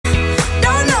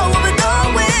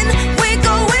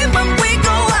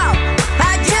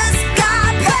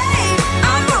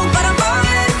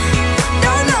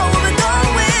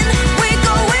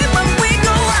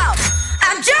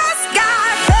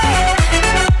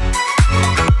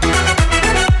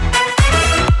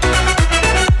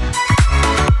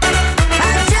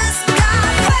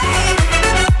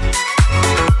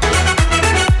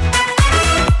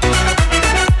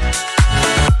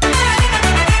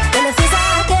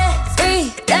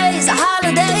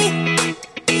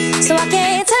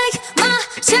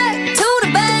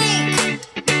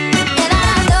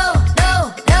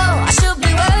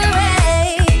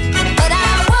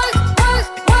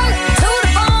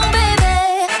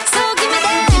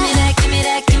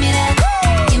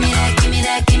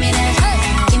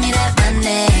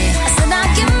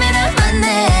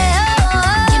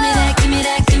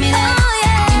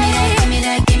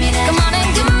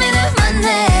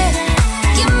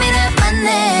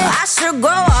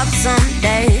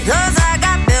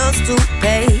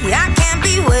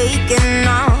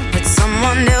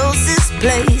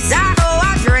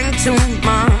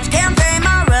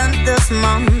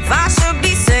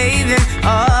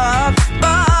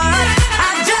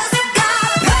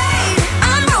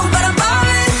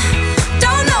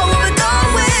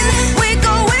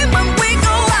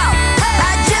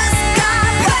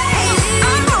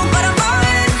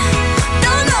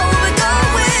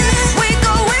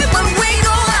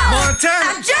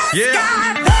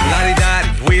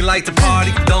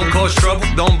body. Don't cause trouble,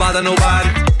 don't bother nobody.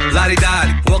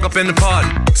 Lottie-dottie, walk up in the party.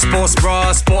 Sports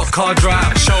bra, sport car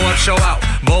drive. Show up, show out.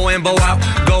 Bow in, bow out.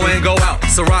 Go in, go out.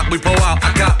 So rock, we pull out.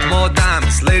 I got more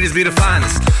diamonds. Ladies be the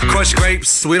finest. Crush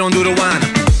grapes, we don't do the wine.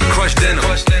 Crush dinner,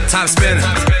 top spinner.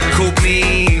 Coupe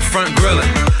mean, front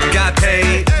grillin'. Got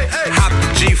paid, hop the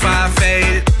G5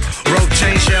 faded. Rope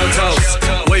chain, shell toes.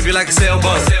 Wavy like a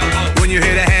sailboat. When you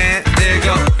hear the hand, there you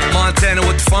go. Montana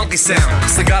with the funky sound.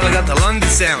 Cigala got the London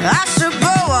sound. I should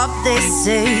grow up, they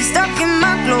say, stuck in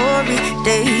my glory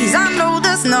days. I know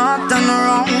there's nothing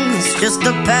wrong, it's just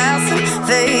a passing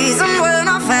phase. And when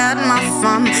I've had my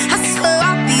fun, I swear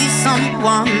I'll be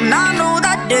someone. I know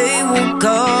that day will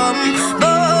come,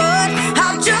 but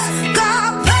I've just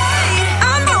got paid.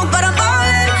 I'm broke, but I'm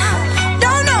ballin'.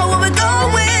 Don't know where we're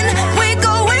going. We're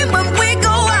going when we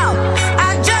go out.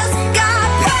 I just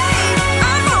got paid.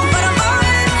 I'm broke, but I'm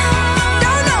ballin'.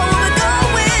 Don't know where we're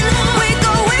going. We're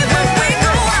going when we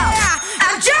go out.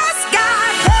 I just got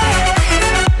paid.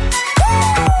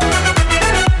 Come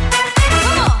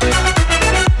on.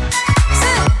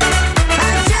 Sing. I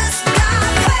just got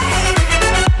paid.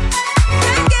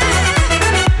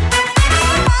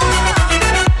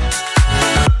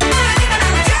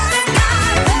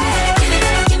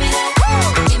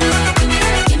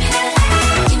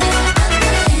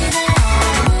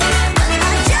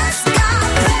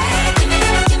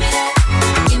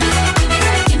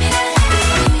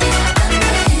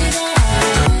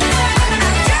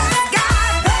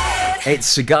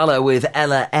 It's Sigala with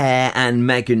Ella Eyre and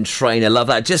Meghan Trainor. Love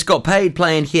that. Just got paid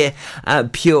playing here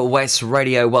at Pure West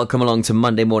Radio. Welcome along to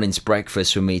Monday morning's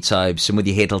breakfast with me, Tobes. And with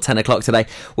you here till 10 o'clock today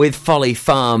with Folly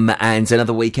Farm and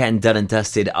another weekend done and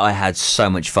dusted. I had so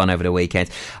much fun over the weekend.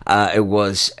 It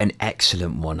was an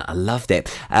excellent one. I loved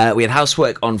it. We had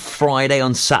housework on Friday.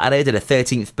 On Saturday, did a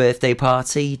 13th birthday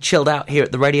party. Chilled out here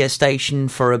at the radio station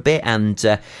for a bit and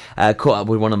caught up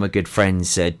with one of my good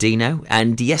friends, Dino.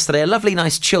 And yesterday, a lovely,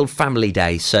 nice, chilled family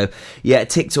day. So yeah,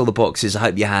 ticked all the boxes. I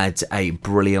hope you had a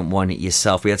brilliant one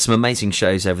yourself. We had some amazing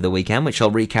shows over the weekend, which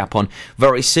I'll recap on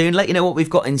very soon. Let you know what we've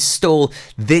got in store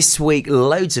this week.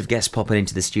 Loads of guests popping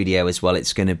into the studio as well.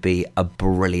 It's going to be a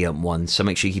brilliant one. So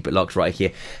make sure you keep it locked right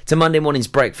here to Monday morning's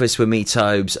breakfast with me,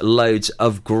 Tobes. Loads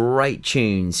of great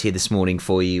tunes here this morning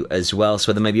for you as well. So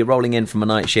whether maybe you're rolling in from a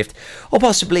night shift or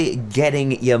possibly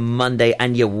getting your Monday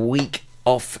and your week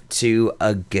off to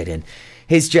a good one.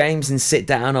 Here's James and Sit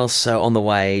Down, also on the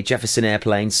way. Jefferson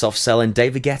Airplane, Soft Cell and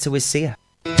David Guetta with Sia.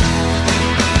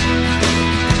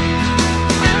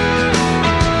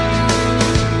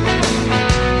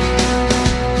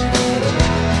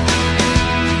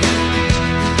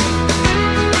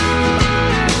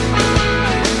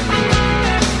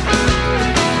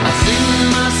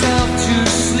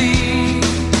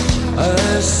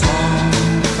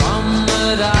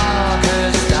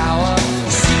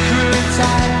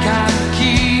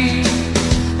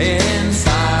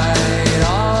 Inside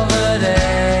of a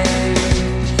day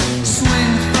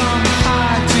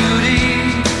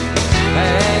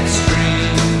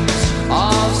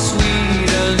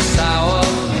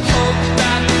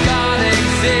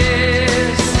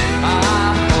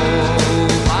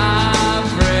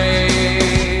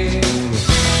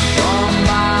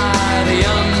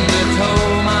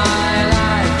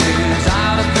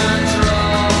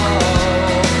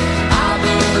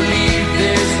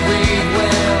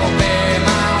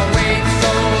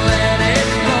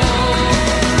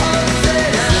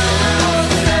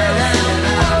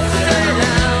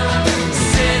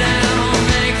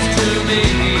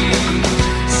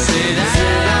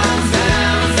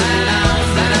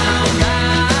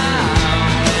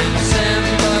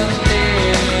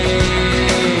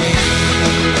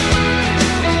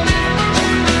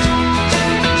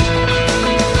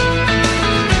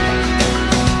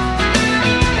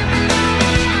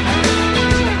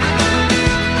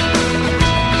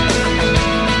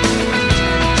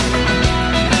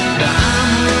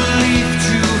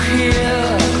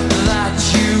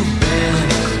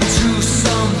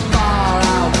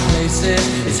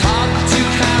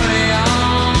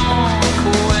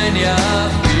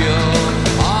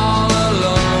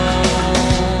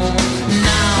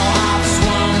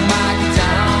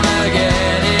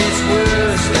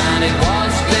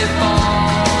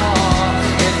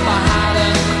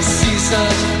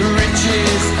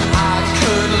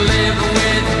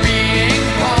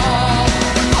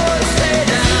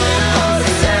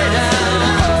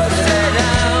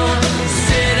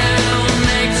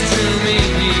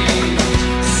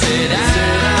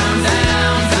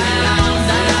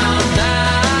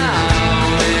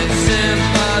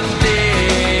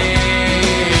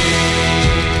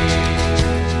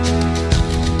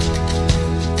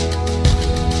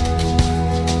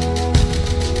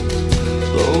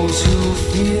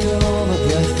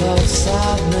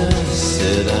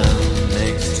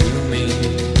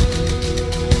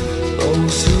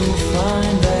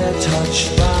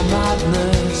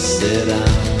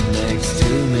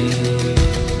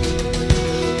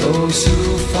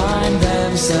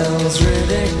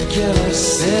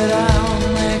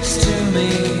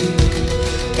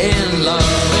In love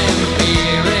and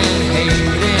fear and hate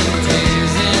and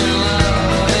tears. In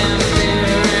love and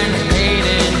fear and hate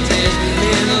and tears.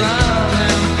 In love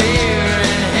and fear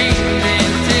and hate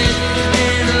and tears.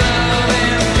 In love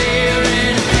and fear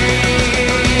and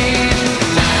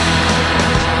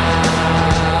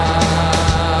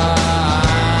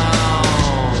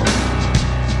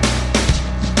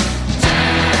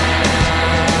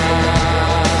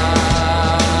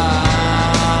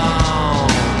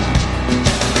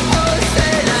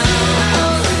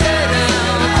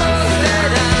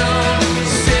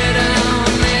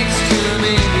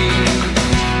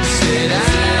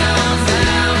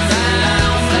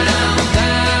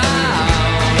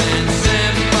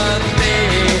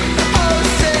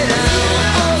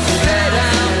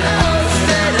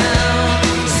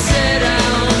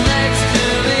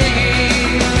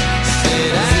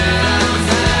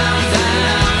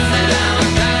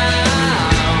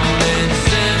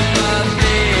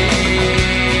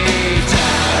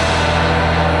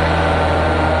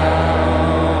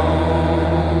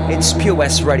It's Pure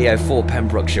West Radio for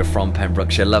Pembrokeshire from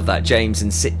Pembrokeshire. Love that. James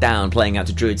and Sit Down playing out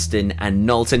to Druidston and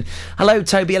Knowlton. Hello,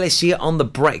 Toby Ellis here on The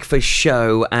Breakfast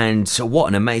Show, and what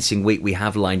an amazing week we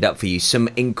have lined up for you. Some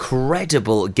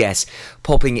incredible guests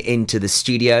popping into the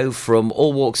studio from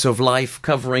all walks of life,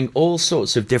 covering all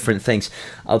sorts of different things.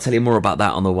 I'll tell you more about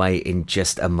that on the way in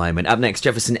just a moment. Up next,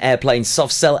 Jefferson Airplane,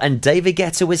 Soft Cell and David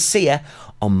Guetta with Sia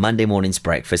on Monday morning's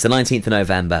breakfast, the 19th of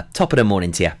November. Top of the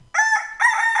morning to you.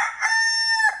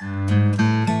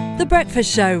 The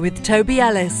Breakfast Show with Toby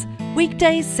Ellis.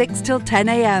 Weekdays 6 till 10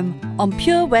 a.m. on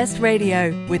Pure West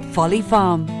Radio with Folly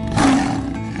Farm.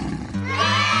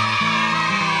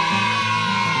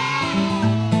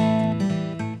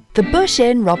 The Bush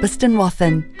Inn, Robertson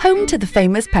Wathen, home to the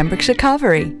famous Pembrokeshire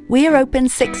Carvery. We are open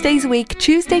 6 days a week,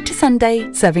 Tuesday to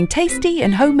Sunday, serving tasty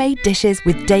and homemade dishes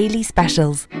with daily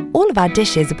specials. All of our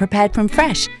dishes are prepared from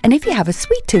fresh, and if you have a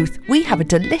sweet tooth, we have a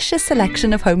delicious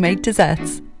selection of homemade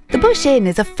desserts. The Bush Inn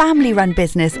is a family-run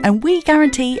business, and we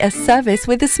guarantee a service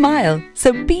with a smile.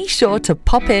 So be sure to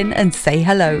pop in and say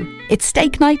hello. It's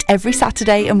steak night every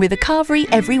Saturday and with a carvery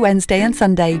every Wednesday and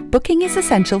Sunday. Booking is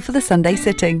essential for the Sunday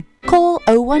sitting. Call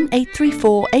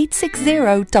 01834 860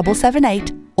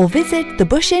 778 or visit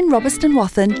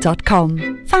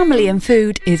thebushinrobertsonwathen.com. Family and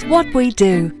food is what we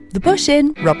do. The Bush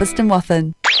Inn, Robertson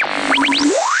Wathen.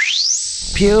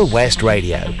 Pure West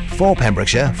Radio, for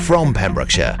Pembrokeshire, from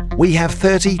Pembrokeshire. We have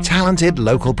 30 talented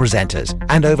local presenters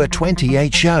and over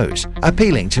 28 shows,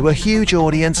 appealing to a huge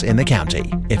audience in the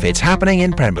county. If it's happening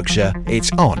in Pembrokeshire,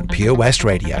 it's on Pure West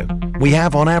Radio. We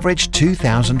have on average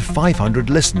 2,500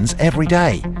 listens every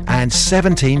day and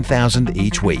 17,000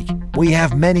 each week. We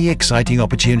have many exciting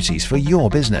opportunities for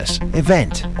your business,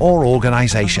 event or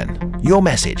organisation. Your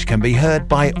message can be heard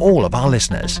by all of our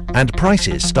listeners, and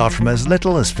prices start from as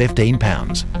little as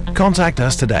 £15. Contact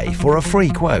us today for a free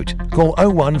quote. Call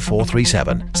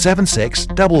 01437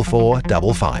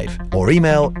 764455 or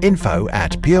email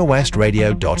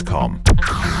info@purewestradio.com.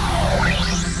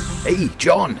 Hey,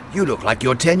 John, you look like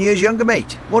you're 10 years younger,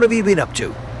 mate. What have you been up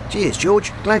to? Cheers,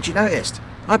 George. Glad you noticed.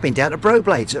 I've been down to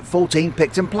Broblades at 14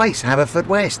 Picton Place,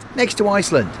 Haverfordwest, next to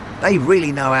Iceland. They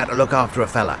really know how to look after a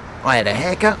fella. I had a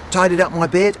haircut, tidied up my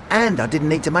beard, and I didn't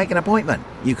need to make an appointment.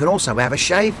 You can also have a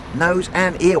shave, nose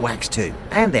and ear wax too.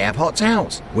 And they have hot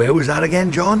towels. Where was that again,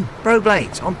 John?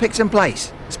 Broblades on Picton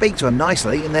Place. Speak to them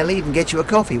nicely and they'll even get you a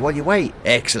coffee while you wait.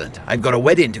 Excellent. I've got a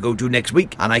wedding to go to next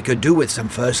week and I could do with some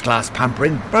first-class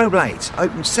pampering. Broblades,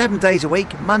 open 7 days a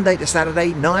week, Monday to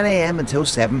Saturday, 9 a.m. until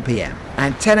 7 p.m.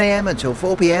 and 10 a.m. until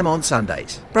 4 p.m. on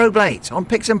Sundays. Broblades on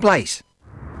Picton Place.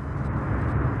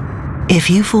 If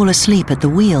you fall asleep at the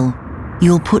wheel,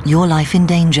 you'll put your life in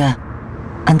danger,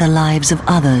 and the lives of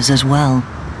others as well.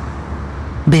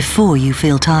 Before you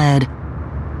feel tired,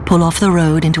 pull off the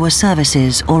road into a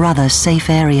services or other safe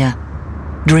area.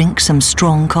 Drink some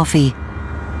strong coffee,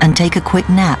 and take a quick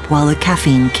nap while the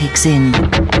caffeine kicks in.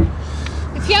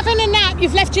 If you're having a nap,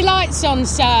 you've left your lights on,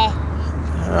 sir.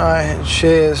 Alright,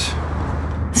 cheers.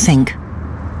 Think.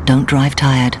 Don't drive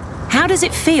tired. How does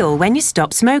it feel when you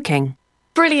stop smoking?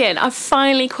 Brilliant, I've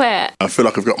finally quit. I feel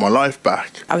like I've got my life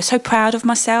back. I was so proud of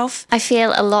myself. I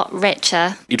feel a lot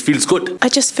richer. It feels good. I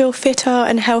just feel fitter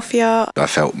and healthier. I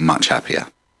felt much happier.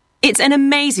 It's an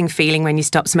amazing feeling when you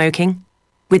stop smoking.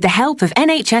 With the help of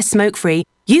NHS Smoke Free,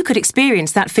 you could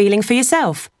experience that feeling for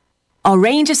yourself. Our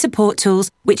range of support tools,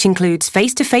 which includes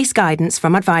face-to-face guidance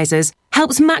from advisors,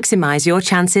 helps maximise your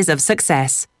chances of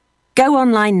success. Go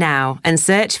online now and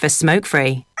search for Smoke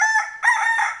Free.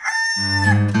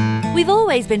 We've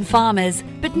always been farmers,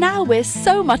 but now we're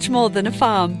so much more than a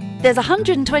farm. There's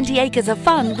 120 acres of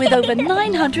fun with over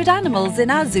 900 animals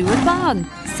in our zoo and barn.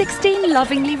 16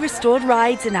 lovingly restored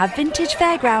rides in our vintage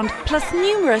fairground, plus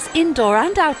numerous indoor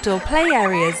and outdoor play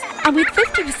areas. And with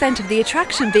 50% of the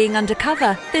attraction being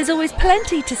undercover, there's always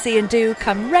plenty to see and do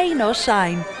come rain or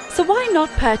shine. So why not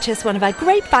purchase one of our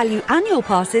great value annual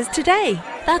passes today?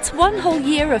 That's one whole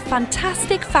year of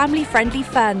fantastic family-friendly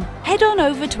fun. Head on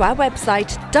over to our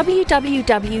website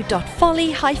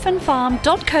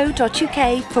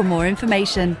www.folly-farm.co.uk for more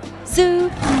information. Zoo,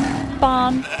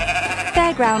 barn,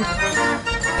 fairground,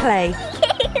 play.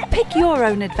 Pick your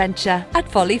own adventure at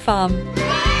Folly Farm.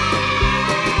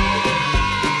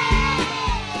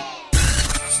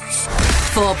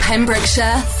 For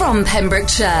Pembrokeshire, from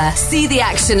Pembrokeshire. See the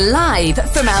action live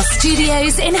from our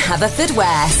studios in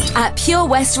Haverfordwest at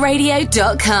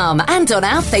purewestradio.com and on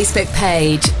our Facebook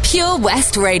page, Pure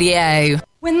West Radio.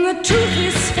 When the truth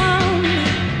is found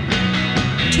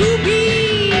to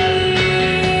be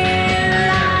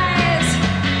lies,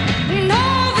 and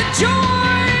all the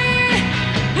joy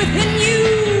within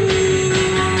you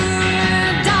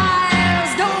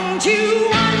dies, don't you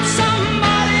want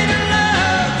somebody to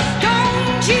love?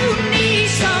 Don't you need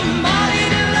somebody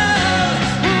to love?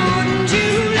 Wouldn't you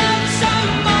love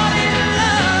somebody to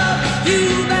love?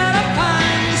 You better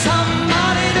find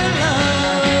somebody to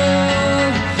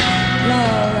love.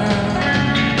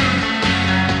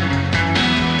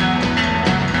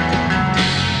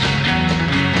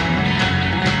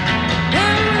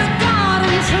 When the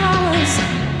garden flowers,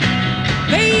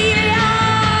 baby, are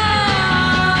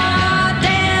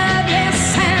dead, yes,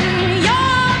 and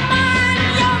your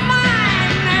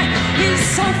mind is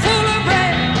so full of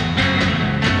bread.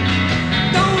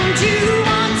 Don't you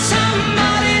want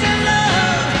somebody to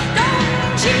love?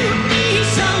 Don't you need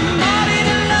somebody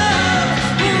to love?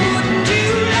 Wouldn't you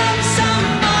love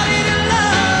somebody to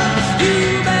love? You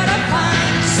better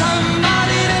find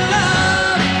somebody to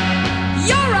love.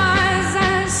 Your eyes, I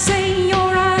say,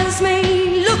 your eyes may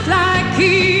look like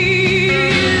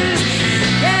his.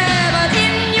 Yeah, but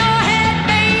in your head,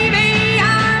 baby,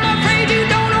 I'm afraid you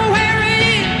don't know where it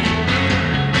is.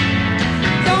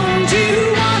 Don't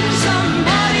you want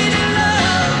somebody to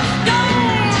love?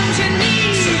 Don't you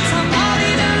need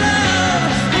somebody to love?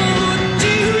 Wouldn't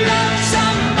you love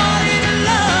somebody to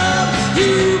love?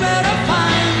 You better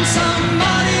find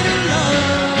somebody to love.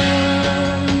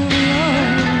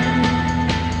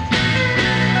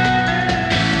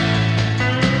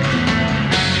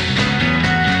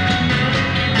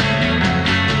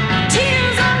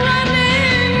 Tears are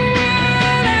running,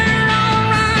 they're all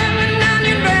running down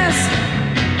your breast.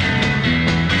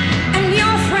 And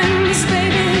your friends,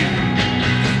 baby,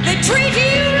 they treat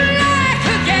you like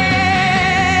a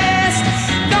guest.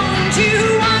 Don't you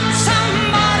want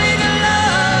somebody to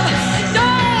love?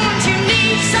 Don't you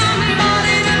need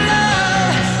somebody to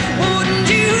love? Wouldn't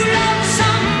you love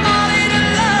somebody to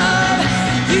love?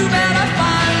 You better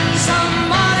find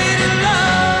somebody to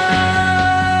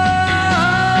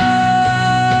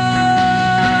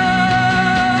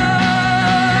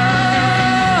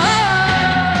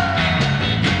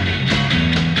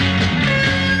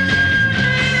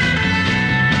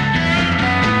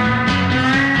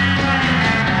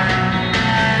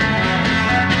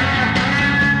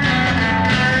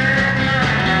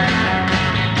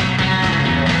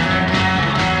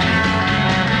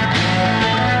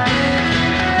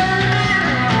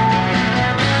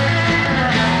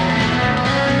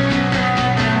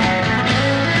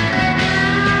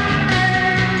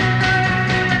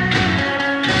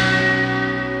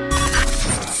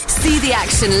See the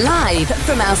action live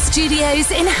from our studios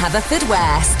in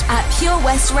Haverfordwest at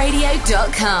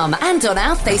purewestradio.com and on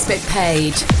our Facebook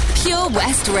page, Pure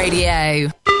West Radio.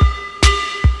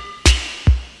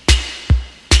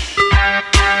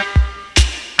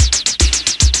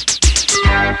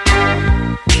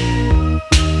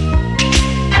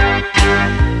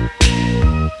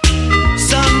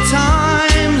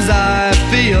 Sometimes I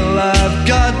feel I've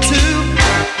got to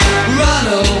run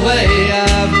away.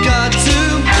 I've got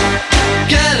to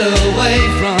get away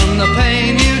from the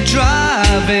pain you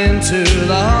drive into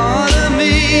the heart of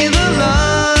me. The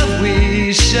love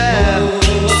we share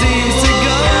seems to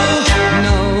go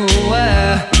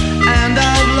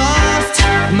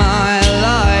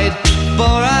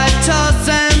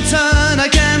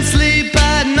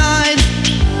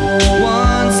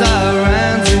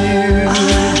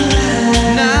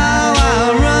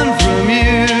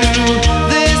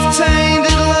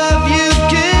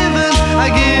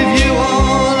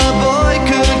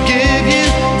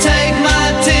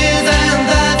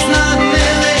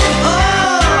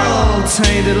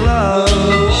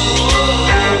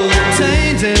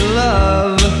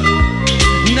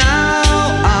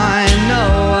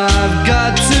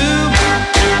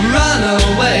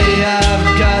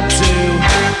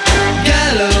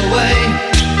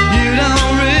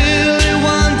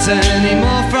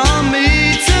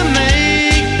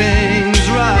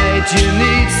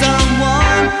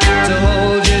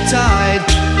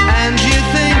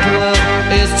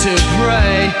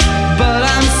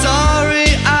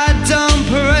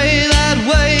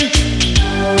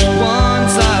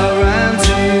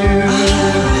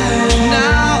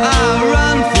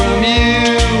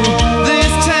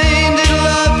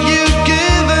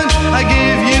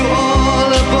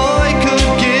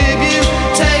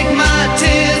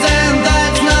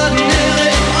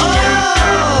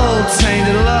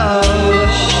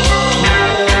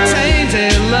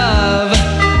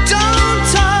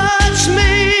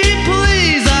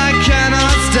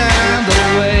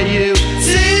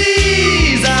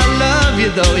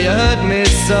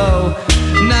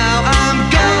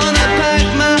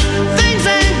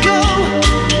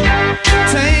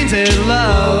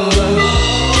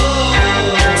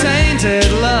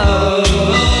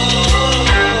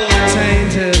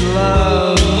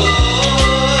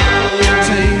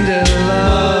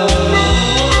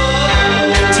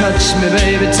Touch me,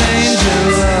 baby, taint your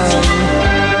love.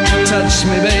 Touch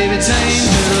me, baby, taint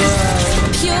your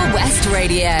love. Pure West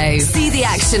Radio. See the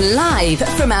action live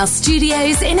from our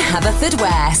studios in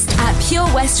Haverfordwest at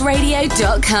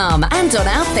purewestradio.com and on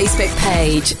our Facebook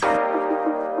page.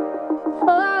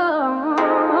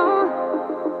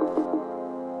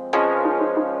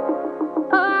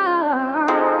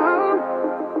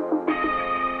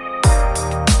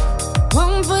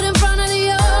 One foot in front of the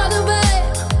other way,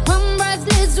 one breath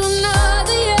leads to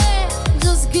another, yeah.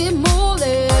 Just keep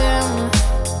moving.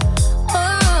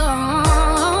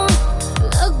 Oh,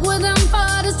 look within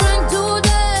for the strength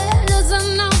today.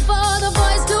 Listen out for the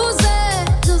voice to say,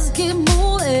 just keep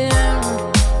moving.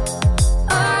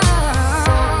 Oh,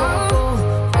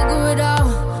 figure it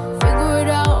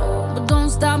out, but don't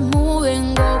stop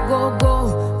moving. Go, go,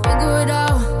 go, figure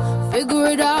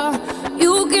it out.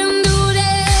 You can do this.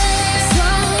 So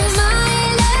my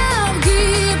love,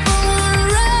 keep on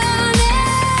running.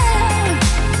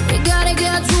 You gotta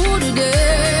get through today.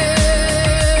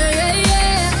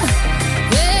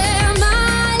 Yeah,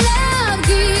 my love,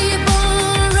 keep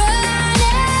on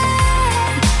running.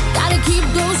 Gotta keep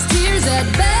those tears at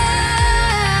bay.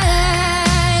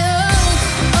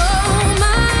 Oh,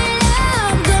 my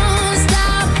love, don't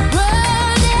stop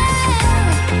running.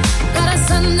 Gotta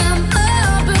send them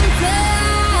up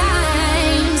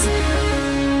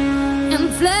in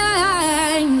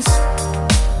flames.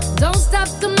 Don't stop,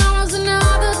 tomorrow's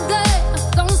another day.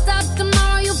 Don't stop,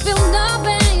 tomorrow you feel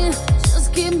nothing.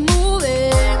 Just keep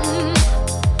moving.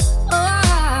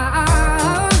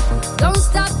 Oh, don't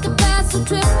stop, the past will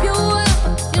trip you up.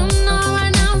 You know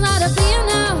right now how to be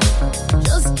now.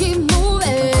 Just keep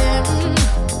moving.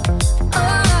 Oh,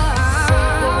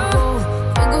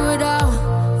 figure it out,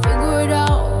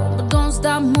 but don't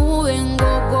stop moving.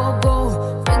 Go, go, go,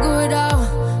 figure it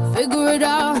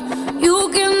out. You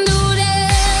can do this.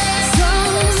 So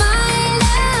my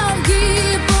love,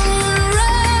 keep on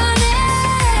running.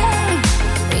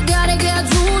 You gotta get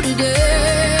through today.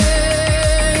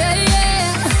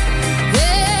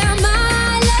 Yeah,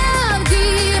 my love,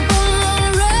 keep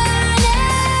on running.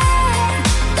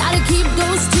 Gotta keep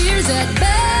those tears at bay.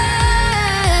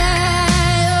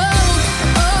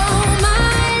 Oh,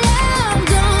 my love,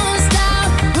 don't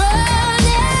stop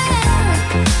running.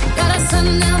 Gotta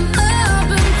send them up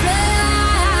in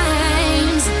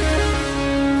flames.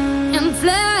 In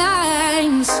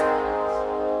flames.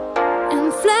 In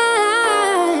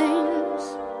flames.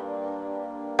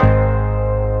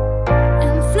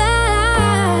 In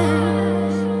flames.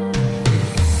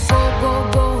 Go, go,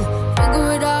 go,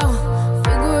 figure it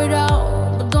out,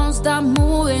 but don't stop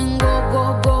moving. Go, go,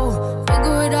 go,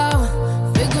 figure it out.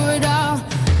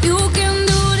 You can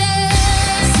do this.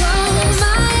 So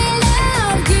my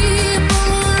love, keep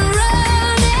on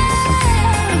running.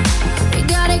 You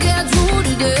gotta get through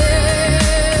today.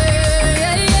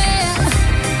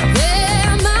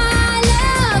 Yeah, my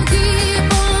love,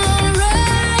 keep on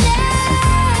running.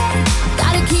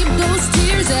 Gotta keep those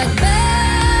tears at bay.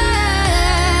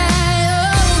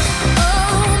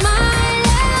 Oh, my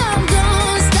love,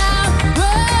 don't stop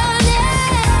running.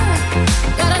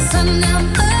 Gotta send them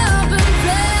up in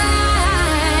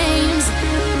flames.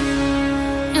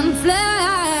 In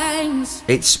flames.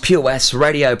 It's Pure West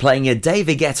Radio playing you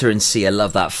David Guetta and Sia.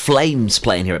 Love that. Flames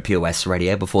playing here at Pure West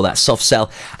Radio. Before that, Soft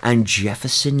Cell and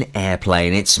Jefferson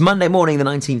Airplane. It's Monday morning, the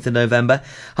 19th of November.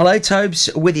 Hello, Tobes,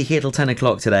 with you here till 10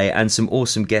 o'clock today, and some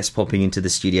awesome guests popping into the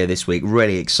studio this week.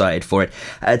 Really excited for it.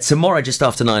 Tomorrow, just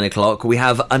after 9 o'clock, we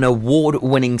have an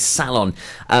award-winning salon.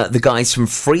 The guys from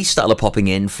Freestyle are popping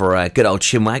in for a good old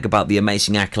chinwag about the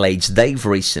amazing accolades they've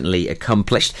recently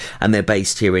accomplished, and they're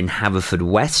based here in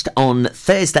Haverfordwest. On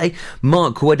Thursday,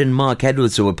 Mark Wood and Mark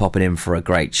Edwards will be popping in for a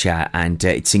great chat, and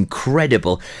it's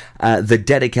incredible the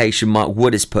dedication Mark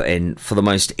Wood has put in for the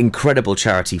most incredible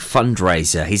charity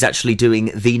fundraiser. He's actually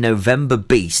doing the November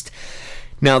Beast.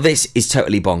 Now, this is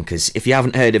totally bonkers. If you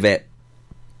haven't heard of it,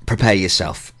 prepare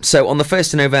yourself. So on the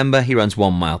 1st of November, he runs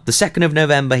 1 mile. The 2nd of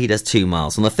November, he does 2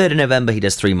 miles. On the 3rd of November, he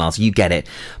does 3 miles. You get it.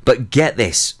 But get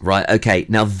this, right? Okay,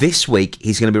 now this week,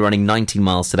 he's going to be running 19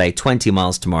 miles today, 20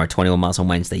 miles tomorrow, 21 miles on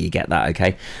Wednesday. You get that,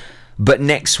 okay? But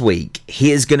next week,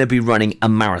 he is going to be running a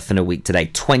marathon a week today,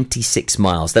 26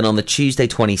 miles. Then on the Tuesday,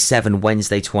 27,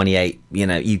 Wednesday, 28, you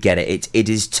know, you get it. It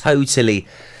is totally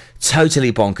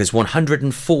bonkers.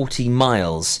 140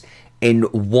 miles in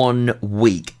 1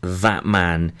 week, that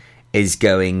man is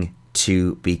going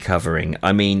to be covering.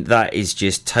 I mean, that is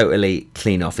just totally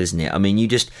clean off, isn't it? I mean, you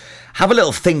just have a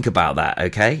little think about that,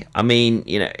 okay? I mean,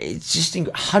 you know, it's just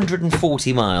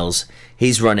 140 miles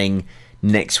he's running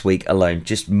next week alone.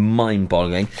 Just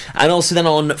mind-boggling. And also then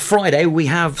on Friday, we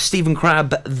have Stephen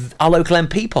Crabb, our local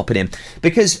MP, popping in.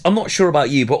 Because I'm not sure about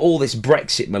you, but all this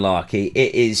Brexit malarkey,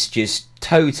 it is just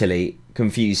totally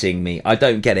confusing me. I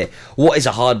don't get it. What is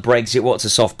a hard Brexit? What's a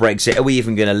soft Brexit? Are we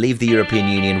even going to leave the European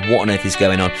Union? What on earth is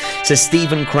going on? So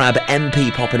Stephen Crabb,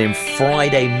 MP, popping in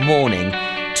Friday morning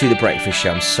to the breakfast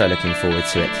show. I'm so looking forward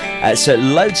to it. So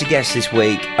loads of guests this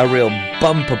week, a real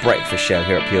bumper breakfast show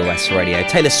here at Pure West Radio.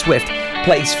 Taylor Swift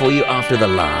plays for you after the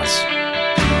Lars.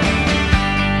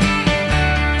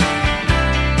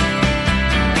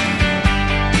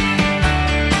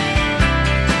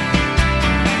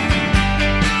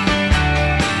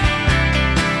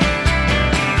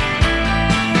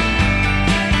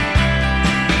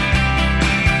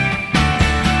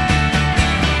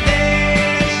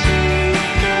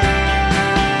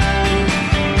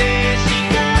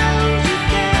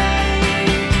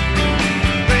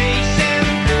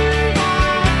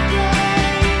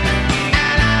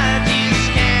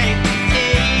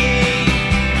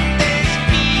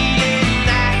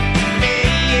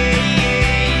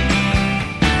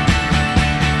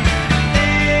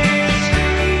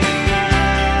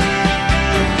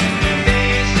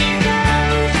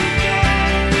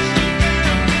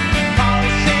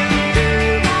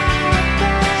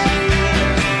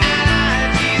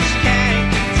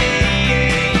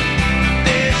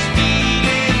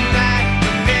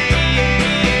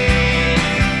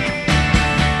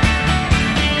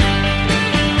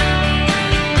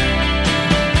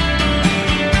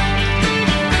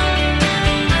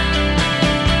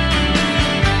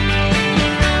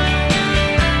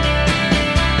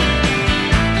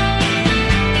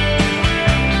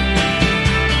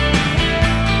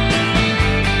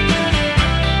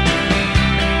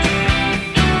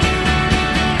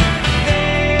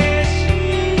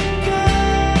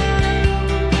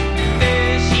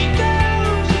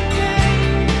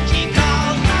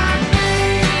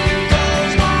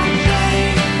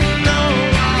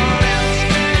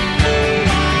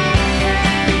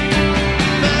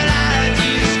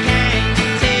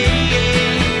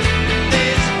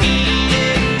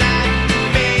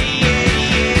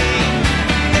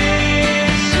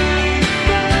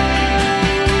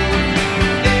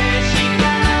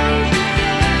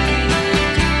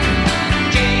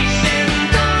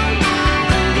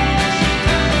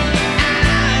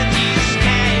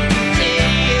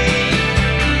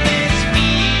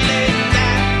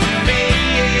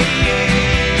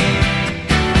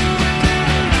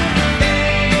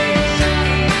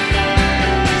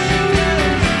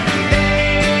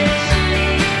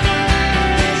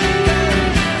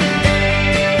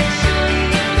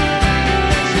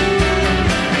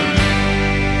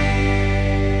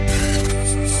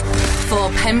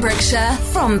 Pembrokeshire,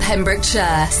 from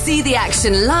Pembrokeshire. See the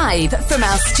action live from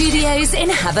our studios in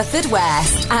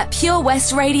Haverfordwest at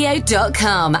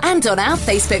purewestradio.com and on our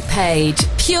Facebook page,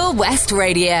 Pure West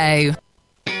Radio.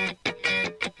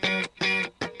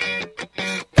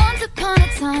 Once upon a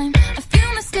time, a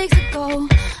few mistakes ago,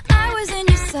 I was in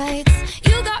your sights.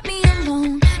 You got me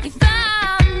alone. You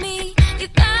found me. You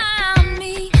found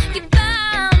me. You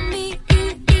found me.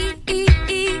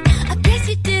 I guess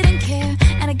you didn't care,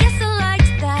 and I guess I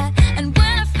liked that. And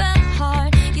when I fell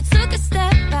hard, you took a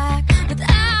step back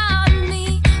without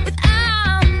me,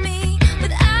 without me,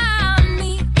 without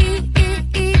me.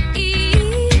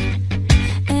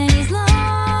 And he's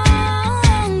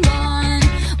long gone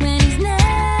when he's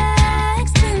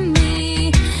next to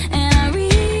me, and I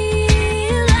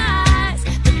realize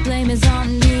the blame is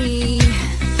on me.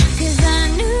 'Cause I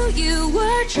knew you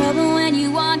were trouble when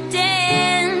you walked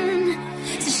in,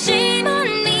 so shame on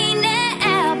me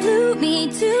now. Blew me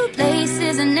to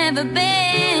places I've never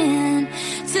been,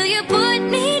 till you put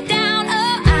me down.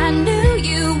 Oh, I knew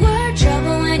you were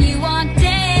trouble when you walked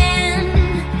in,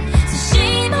 so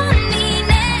shame on me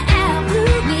now.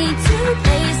 Blew me to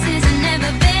places I've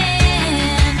never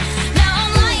been. Now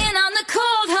I'm lying on the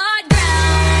cold hard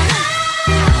ground.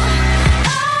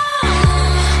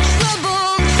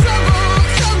 Trouble, trouble,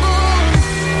 trouble.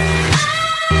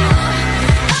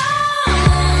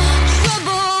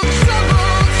 Trouble, trouble,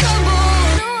 trouble.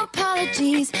 No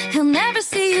apologies, he'll never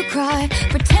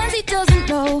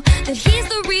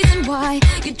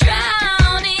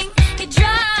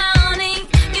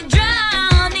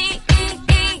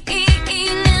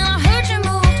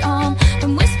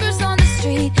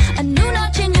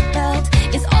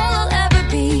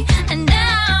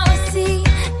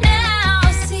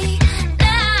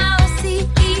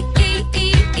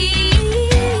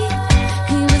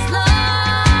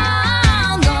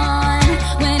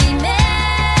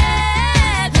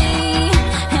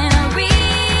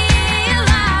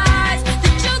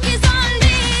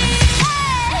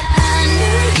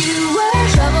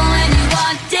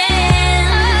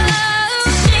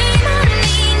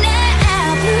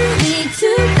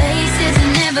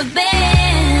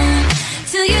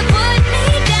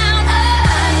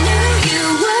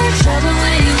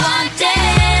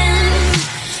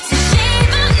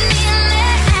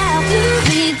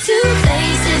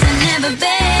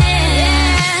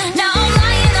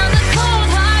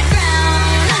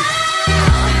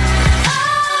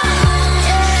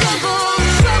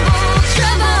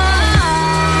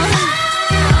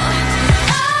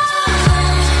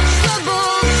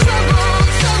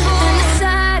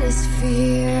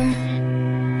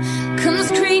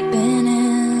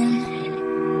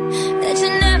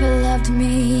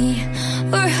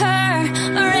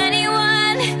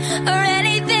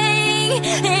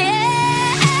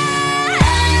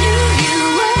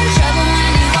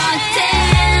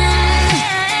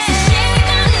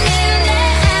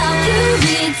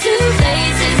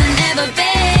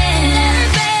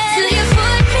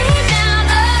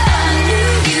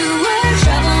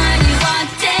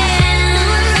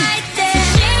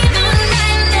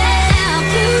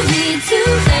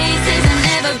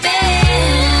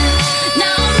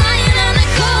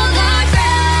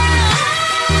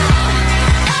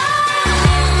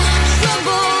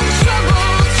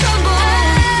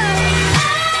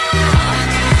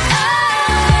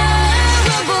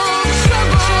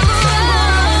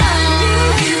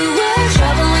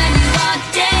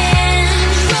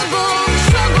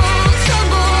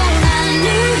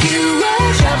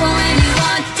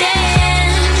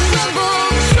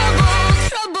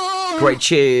Great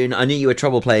tune. I Knew You Were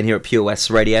Trouble playing here at Pure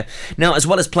West Radio. Now, as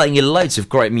well as playing you loads of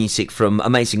great music from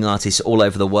amazing artists all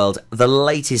over the world, the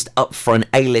latest upfront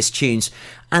A-list tunes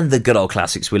and the good old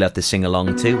classics we love to sing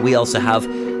along to, we also have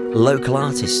local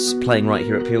artists playing right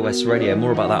here at Pure West Radio.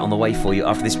 More about that on the way for you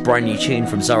after this brand new tune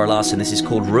from Zara Larsson. This is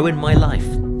called Ruin My Life.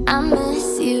 I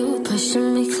miss you,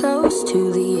 pushing me close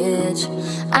to the edge.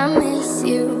 I miss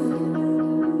you.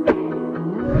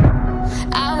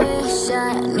 I wish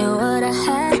I knew what I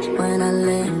had when I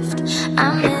left.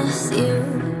 I miss you.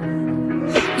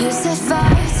 You set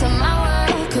fire to my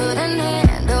world, couldn't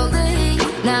handle the heat.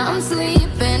 Now I'm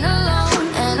sleeping alone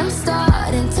and I'm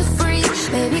starting to freeze.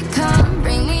 Baby, come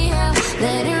bring me out,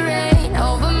 let it rain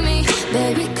over me.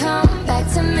 Baby, come back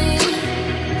to me.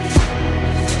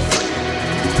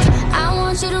 I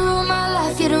want you to rule my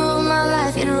life, you to rule my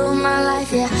life, you to rule my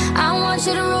life, yeah. I want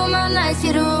you to rule my nights,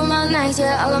 you to rule my nights,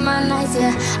 yeah, all of my nights,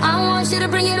 yeah. I want you to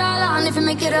bring it all on, if you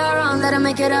make it all wrong, that'll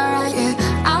make it all right, yeah.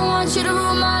 I want you to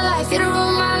rule my life, you to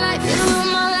rule my life, you to rule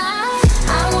my life.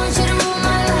 I want you to rule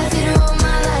my life, you to rule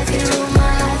my life, you to rule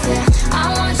my life, yeah.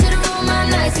 I want you to rule my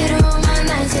nights, you to rule my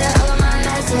nights, yeah, all of my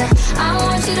nights, yeah. I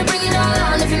want you to bring it all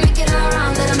on, if you make it all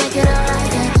wrong, that'll make it all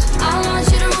right, yeah. I want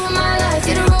you to rule my life,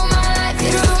 you to rule my life,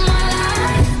 you to rule my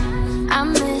life. I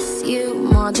miss you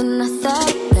more than I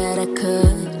thought that I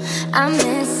could. I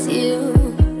miss you.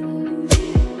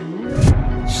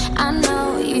 I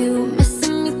know you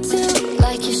missing me too,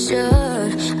 like you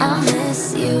should. I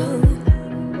miss you.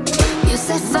 You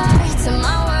set fire to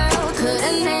my world,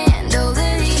 couldn't handle the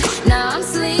heat. Now I'm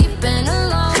sleeping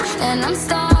alone and I'm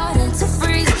starting to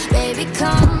freeze. Baby,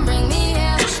 come bring me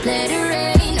out, let it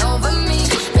rain over me.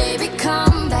 Baby,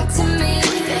 come back to me.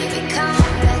 Baby, come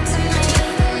back to me.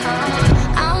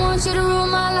 I want you to rule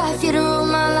my life, you to rule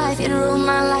my life, you to rule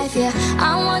my life, yeah.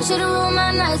 I want you to rule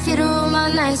my nights, you to rule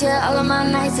my nights, yeah, all of my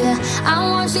nights, yeah. I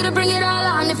want you to bring it all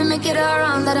on, if you make it all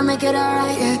wrong, that'll make it all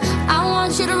right, yeah. I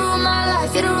want you to rule my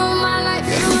life, you to rule my life,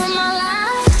 you to rule my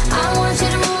life. I want you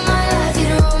to rule my life, you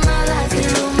to rule my life, you to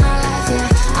rule my life, yeah.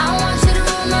 I want you to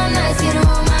rule my nights, you to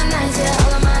rule my nights, yeah,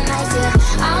 all of my nights, yeah.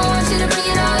 I want you to bring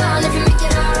it all on, if you make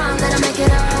it all wrong, that'll make it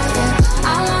all right, yeah.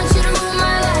 I want you to rule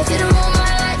my life, you to rule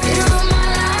my life, you to rule my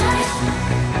life.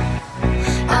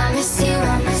 I miss you,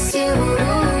 I miss you.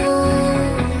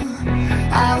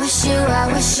 I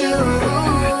wish you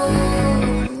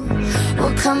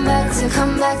will come back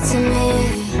to me,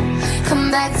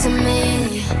 come back to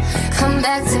me, come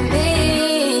back to me.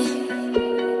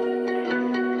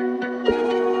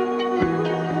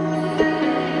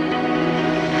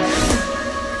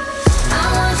 I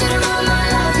want you to rule my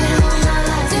life, you to rule my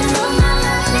life, you to rule my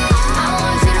life, yeah. I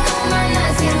want you to rule my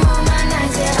nights, you to rule my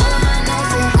nights, yeah, all of my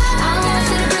nights, yeah. I want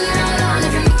you to bring it all on,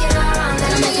 if you make it all wrong,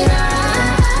 then I'll make it all right.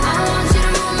 I want you to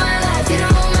rule my life, you to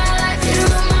rule my life, you to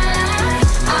rule my life.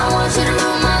 I want you to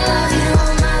rule my life, you to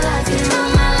rule my life, you to rule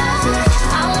my life, yeah.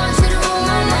 I want you to rule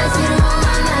my nights, you to rule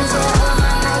my nights, yeah, all of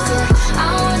my nights, yeah. I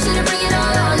want you to bring it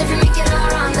all on, if you make it all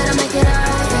wrong, then I'll make it all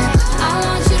right, yeah. I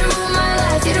want you to rule my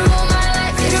life, you to rule my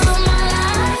life, you to rule my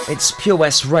life. It's Pure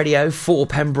West Radio for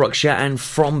Pembrokeshire and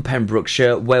from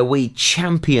Pembrokeshire, where we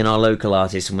champion our local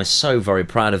artists, and we're so very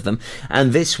proud of them.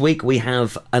 And this week we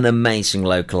have an amazing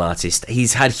local artist.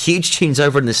 He's had huge tunes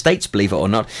over in the States, believe it or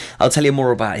not. I'll tell you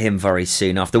more about him very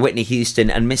soon, after Whitney Houston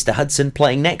and Mr. Hudson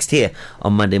playing next here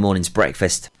on Monday Morning's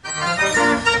Breakfast.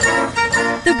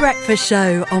 The Breakfast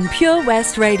Show on Pure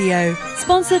West Radio,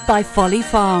 sponsored by Folly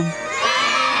Farm.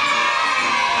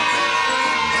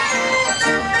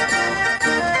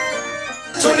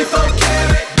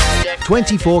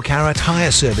 24 Carat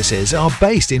Hire Services are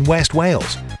based in West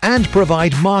Wales. and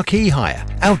provide marquee hire,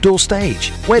 outdoor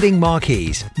stage, wedding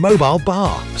marquees, mobile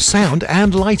bar, sound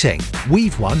and lighting.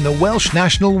 We've won the Welsh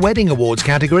National Wedding Awards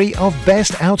category of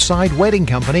Best Outside Wedding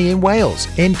Company in Wales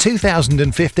in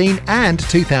 2015 and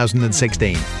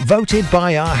 2016, voted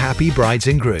by our happy brides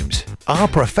and grooms. Our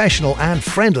professional and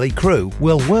friendly crew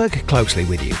will work closely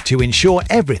with you to ensure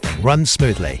everything runs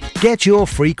smoothly. Get your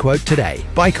free quote today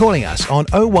by calling us on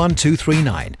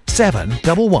 01239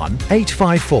 711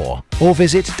 854 or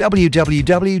visit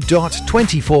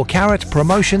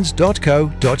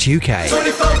www.24caratpromotions.co.uk.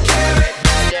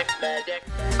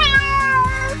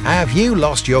 Have you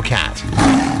lost your cat?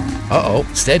 Uh-oh,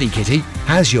 steady kitty.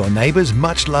 Has your neighbour's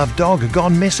much-loved dog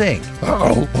gone missing?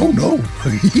 Uh-oh, oh no.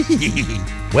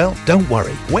 Well, don't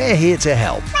worry, we're here to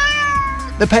help.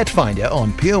 The Pet Finder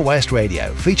on Pure West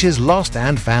Radio features lost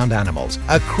and found animals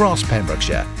across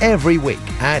Pembrokeshire every week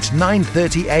at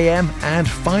 9:30am and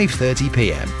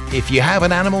 5:30pm. If you have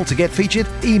an animal to get featured,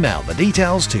 email the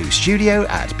details to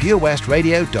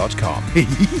studio@purewestradio.com.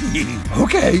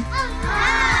 Okay.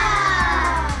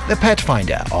 The Pet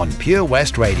Finder on Pure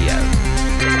West Radio.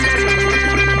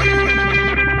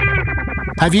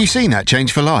 Have you seen that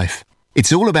Change for Life?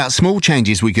 It's all about small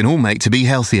changes we can all make to be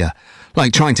healthier,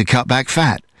 like trying to cut back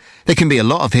fat. There can be a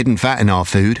lot of hidden fat in our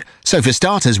food, so for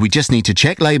starters we just need to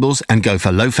check labels and go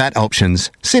for low-fat options.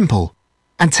 Simple.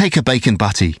 And take a bacon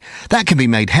butty. That can be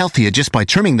made healthier just by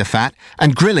trimming the fat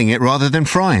and grilling it rather than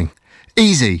frying.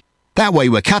 Easy. That way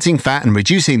we're cutting fat and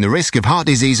reducing the risk of heart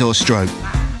disease or stroke.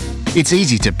 It's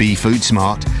easy to be food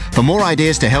smart. For more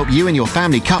ideas to help you and your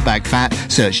family cut back fat,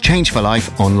 search Change for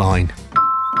Life online.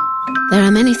 There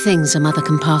are many things a mother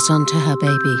can pass on to her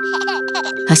baby.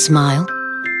 Her smile,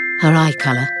 her eye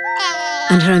colour,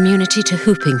 and her immunity to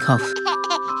whooping cough.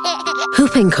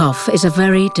 Whooping cough is a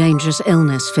very dangerous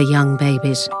illness for young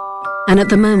babies, and at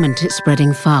the moment it's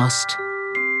spreading fast.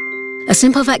 A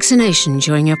simple vaccination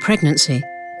during your pregnancy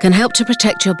can help to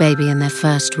protect your baby in their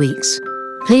first weeks.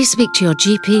 Please speak to your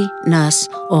GP, nurse,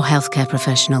 or healthcare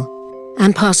professional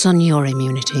and pass on your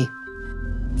immunity.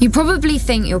 You probably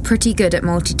think you're pretty good at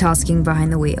multitasking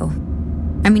behind the wheel.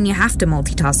 I mean, you have to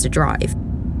multitask to drive.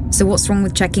 So what's wrong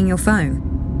with checking your phone?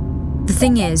 The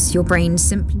thing is, your brain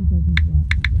simply doesn't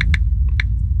work.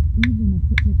 Even a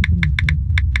quick look at the message,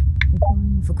 or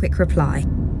firing off a quick reply,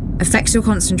 affects your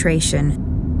concentration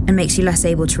and makes you less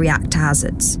able to react to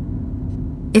hazards.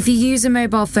 If you use a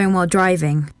mobile phone while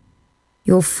driving,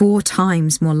 you're 4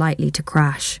 times more likely to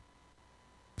crash.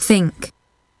 Think.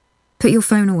 Put your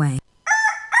phone away.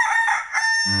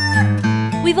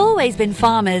 We've always been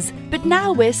farmers, but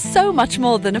now we're so much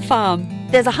more than a farm.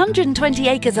 There's 120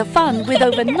 acres of fun with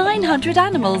over 900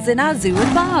 animals in our zoo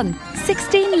and barn,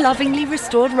 16 lovingly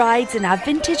restored rides in our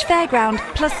vintage fairground,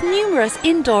 plus numerous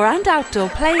indoor and outdoor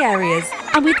play areas.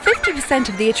 And with 50%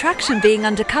 of the attraction being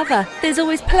undercover, there's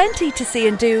always plenty to see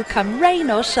and do come rain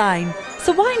or shine.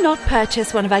 So why not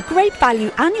purchase one of our great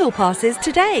value annual passes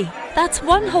today? That's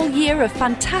 1 whole year of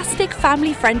fantastic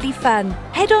family-friendly fun.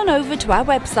 Head on over to our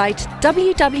website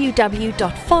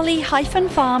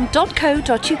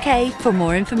www.folly-farm.co.uk for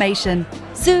more information.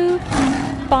 Zoo,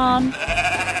 barn,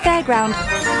 fairground,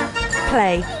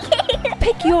 play.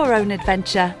 Pick your own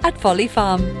adventure at Folly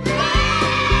Farm.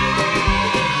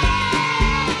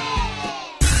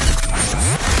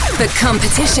 For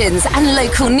competitions and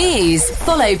local news,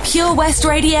 follow Pure West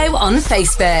Radio on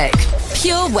Facebook.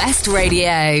 Pure West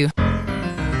Radio.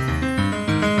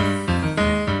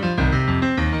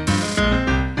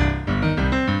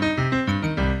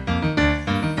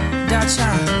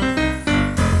 Dacha.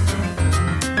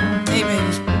 Hey, baby.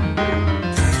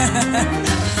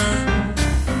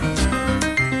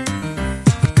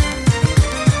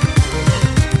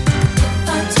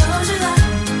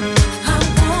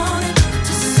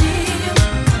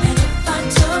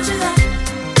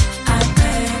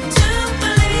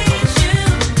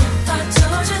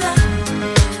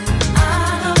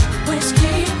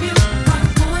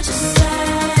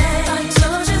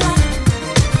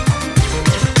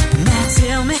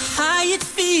 Tell me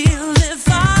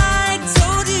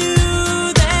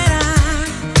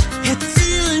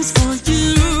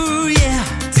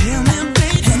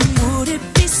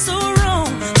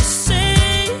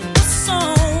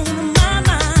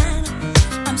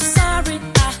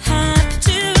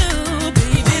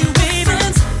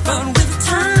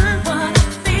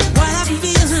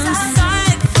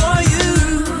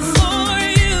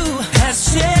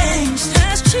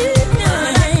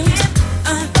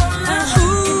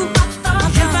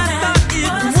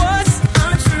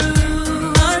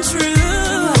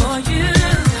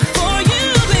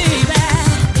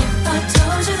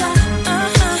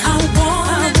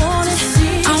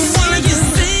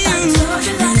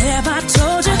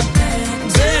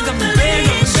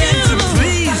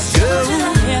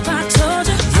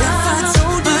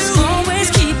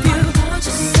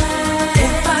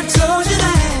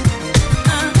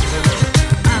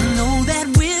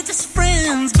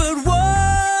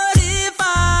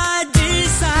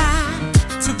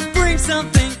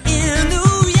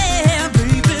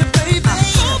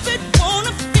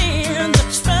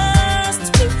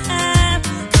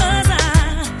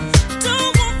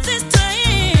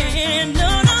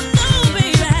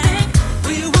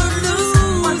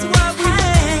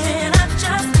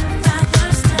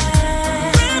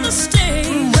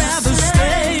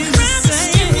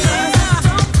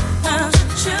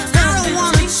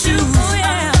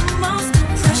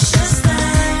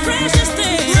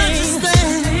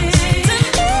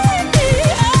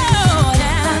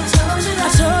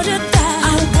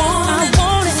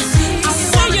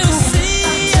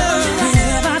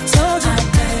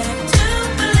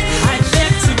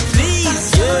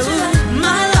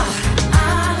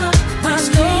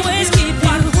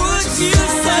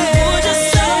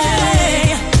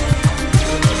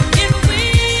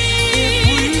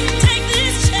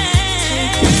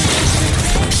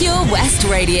Pure West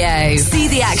Radio. See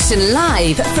the action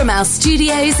live from our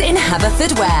studios in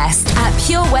Haverfordwest at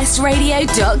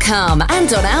purewestradio.com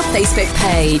and on our Facebook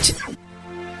page.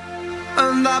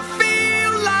 And I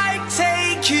feel like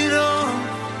taking on.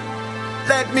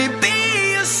 Let me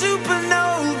be a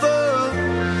supernova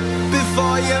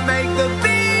before you make the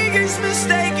biggest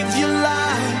mistake of your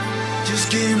life.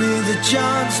 Just give me the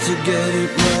chance to get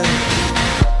it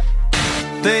right.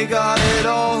 They got it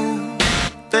all.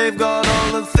 They've got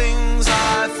all the things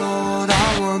I thought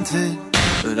I wanted,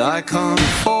 but I can't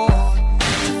afford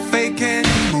to fake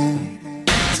anymore.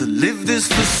 To live this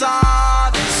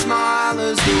facade and smile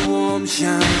as the warm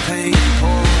champagne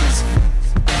pours.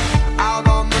 Out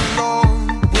on the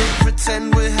lawn, we'll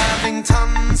pretend we're having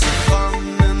tons of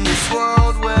fun in this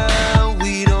world where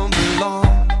we don't belong.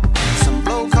 Some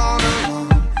bloke on her own,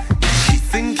 is she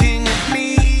thinking of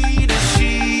me? Does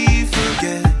she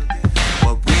forget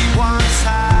what we once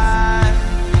had?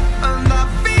 And I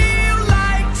feel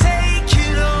like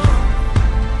taking on.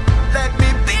 Let me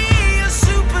be a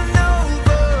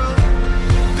supernova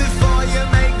before you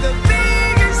make the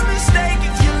biggest mistake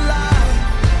of your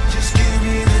life. Just give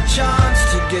me the chance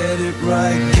to get it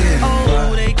right, get it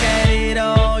right. They get it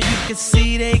all, you can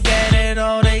see they get it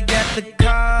all. They got the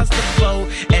cars, the boat,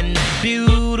 and the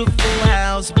beautiful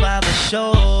house by the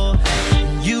shore.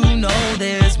 You know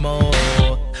there's more,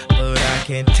 but I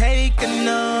can't take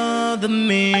another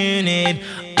minute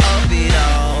of it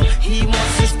all. He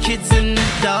wants his kids and the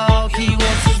dog, he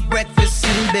wants his breakfast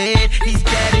in bed. He's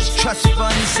got his trust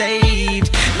fund saved,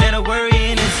 let a worry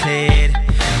in his head.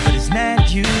 But it's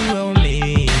not you or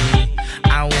me.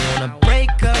 I wanna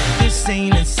break up this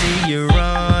scene and see you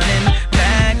running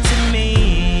back to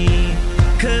me.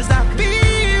 Cause I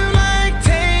feel like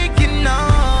taking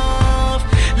off.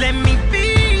 Let me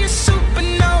be a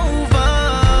supernova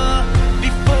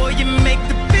before you make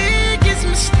the biggest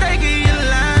mistake of your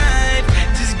life.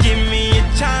 Just give me a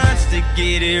chance to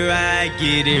get it right,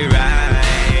 get it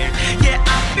right. Yeah,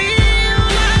 I feel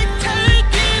like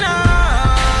taking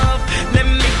off. Let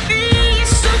me be a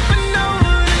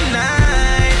supernova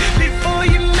tonight before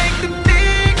you make the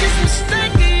biggest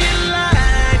mistake of your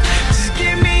life. Just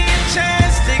give me a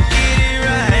chance to get it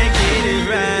right, get it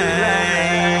right.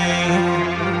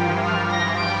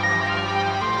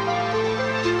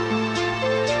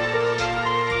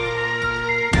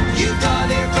 You got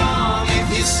it wrong if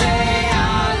you say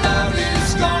our love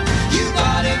is gone. You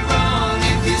got it wrong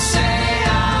if you say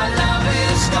our love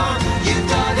is gone. You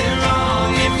got it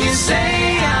wrong if you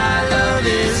say our love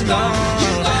is gone.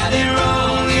 You got it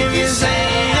wrong if you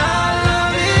say our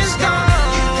love is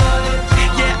gone.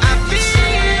 Yeah, I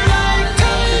feel like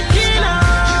taking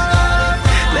off.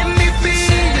 Let me be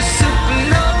the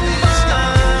supernova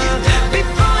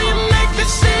before you make the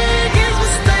biggest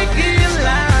mistake of your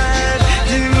life. Just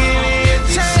give me a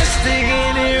chance to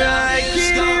get it right,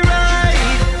 get it right.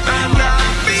 And I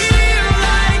feel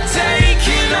like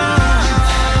taking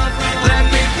off. Let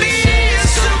me be a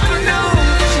supernova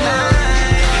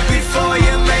tonight before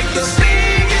you make the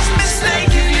biggest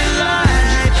mistake of your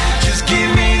life. Just give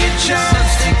me a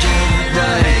chance to get it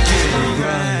right, get it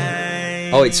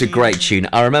right. Oh, it's a great tune.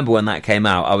 I remember when that came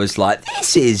out, I was like,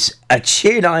 this is a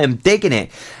tune, I am digging it.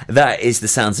 That is the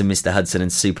sounds of Mr. Hudson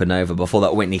and Supernova. Before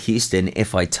that, Whitney Houston,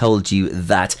 If I Told You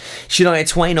That. Shania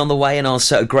Twain on the way, and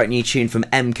also a great new tune from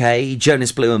MK,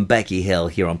 Jonas Blue and Becky Hill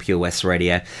here on Pure West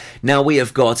Radio. Now, we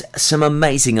have got some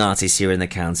amazing artists here in the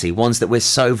county, ones that we're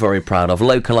so very proud of,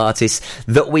 local artists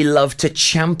that we love to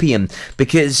champion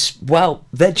because, well,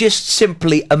 they're just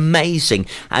simply amazing.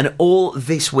 And all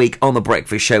this week on The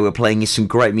Breakfast Show, we're playing you some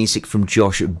great music from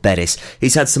Josh Bettis.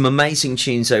 He's had some amazing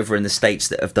tunes over in the States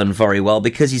that have done very well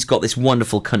because he's got this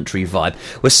wonderful country vibe.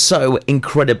 We're so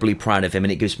incredibly proud of him,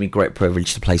 and it gives me great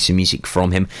privilege to play some music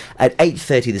from him at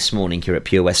 8:30 this morning here at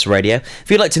Pure West Radio. If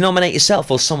you'd like to nominate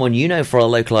yourself or someone you know for our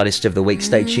local artist of the week,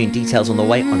 stay tuned. Details on the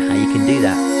way on how you can do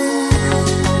that.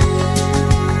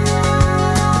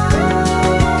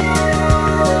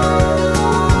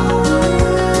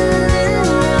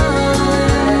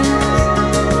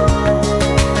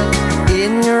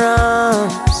 In your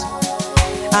arms,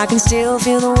 I can still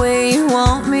feel the way you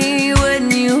want me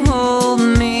when you hold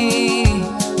me.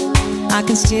 I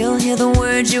can still hear the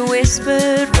words you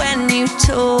whispered when you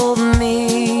told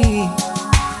me.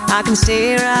 I can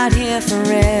stay right here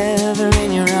forever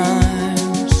in your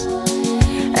arms.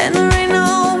 And there ain't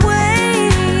no way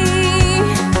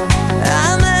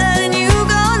I'm letting you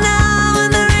go now.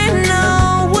 And there ain't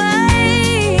no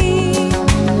way.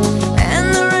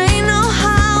 And there ain't no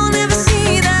how I'll never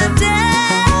see that day.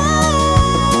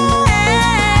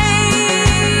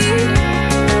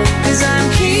 'Cause I'm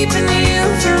keeping you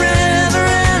forever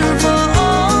and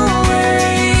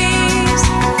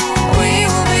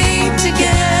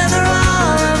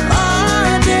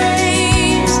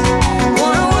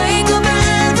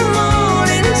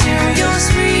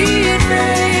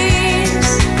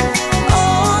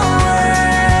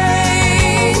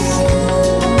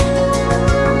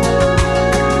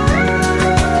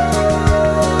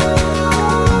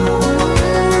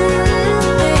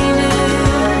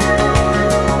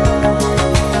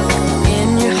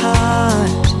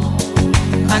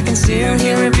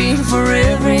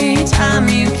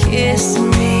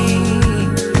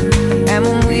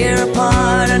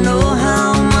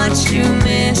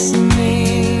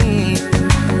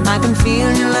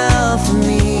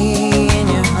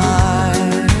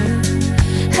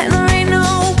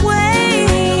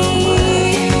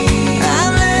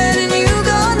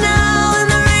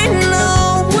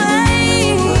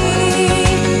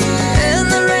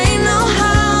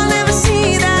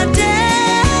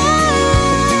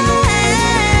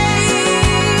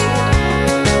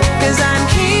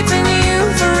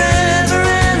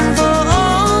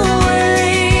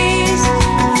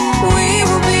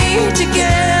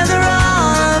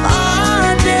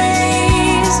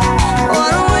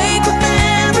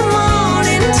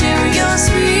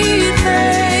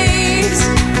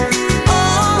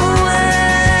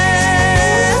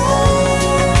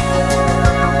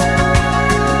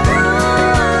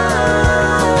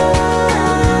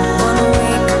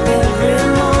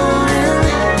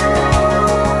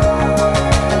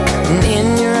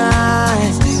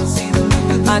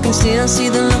can still see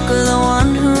the look of the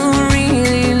one who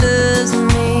really loves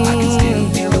me.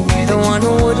 The one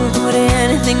who wouldn't put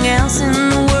anything else in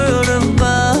the world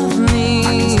above me.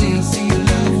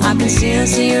 I can still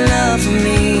see your love for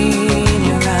me in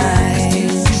your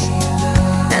eyes.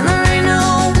 And there ain't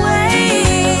no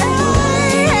way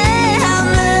I'm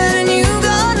letting you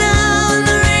go now. And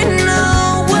there ain't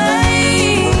no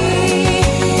way,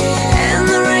 and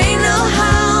there ain't no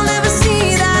how I'll ever see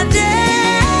that day.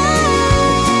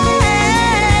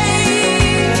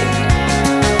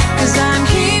 'Cause I'm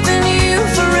keeping you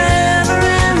forever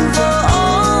and for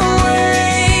always.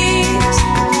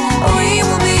 We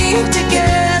will be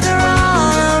together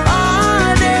all of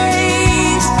our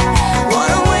days.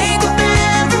 Wanna wake up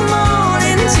every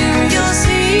morning to your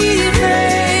sweet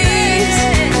face.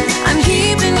 I'm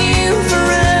keeping you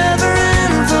forever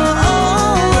and for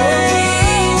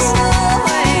always.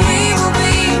 We will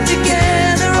be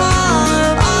together all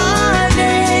of our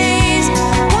days.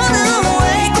 Wanna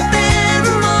wake up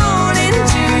every morning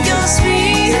to your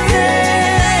sweet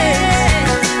face.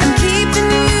 I'm keeping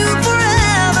you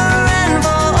forever and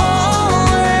for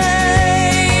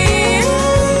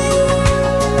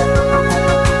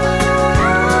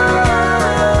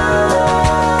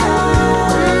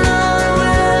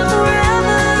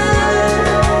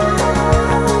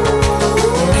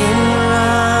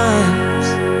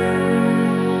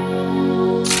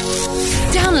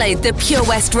Download the Pure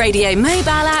West Radio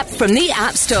mobile app from the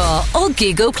App Store or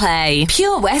Google Play.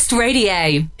 Pure West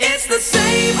Radio. It's the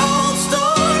same old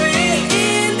story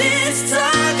in this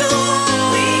tug of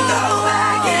war. We go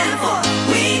back and forth,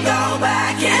 we go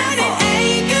back and forth. It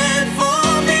ain't good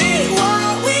for me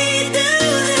what we do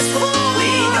this for.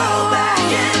 We go back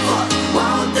and forth,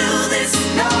 won't do this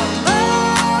no more.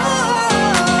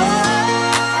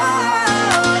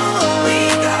 We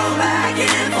go back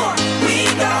and forth, we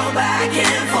go back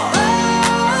and forth.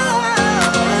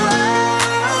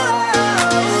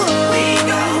 We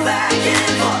go back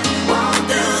and forth, won't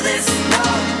do this no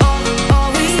more.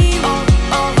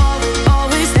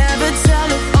 Always never tell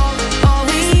it.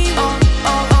 Always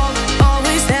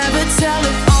never tell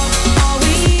it.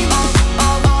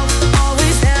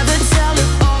 Always never tell it.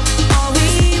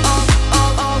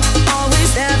 Always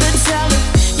never tell it.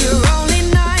 You're only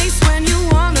nice when you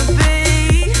wanna be.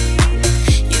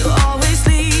 You always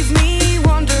leave me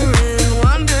wondering.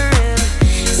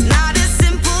 It's not as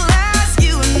simple as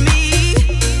you and me.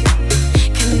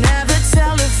 Can never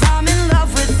tell if I'm in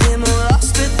love with him or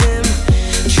lost with him.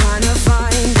 Trying to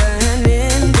find an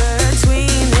in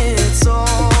between. It's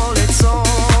all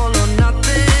or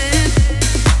nothing.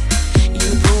 You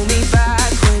pull me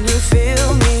back when you feel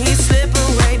me slip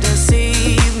away,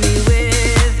 deceive me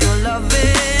with your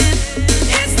loving.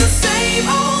 It's the same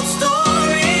old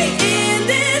story in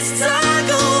this tug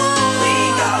of war. We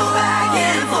go back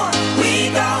and forth, we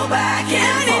go back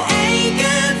and forth. It ain't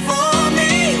good for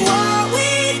me what we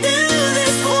do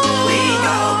this for. We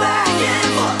go back and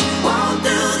forth, won't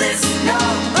do this no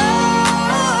more.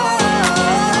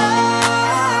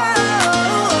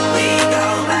 We go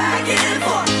back and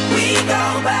forth, we go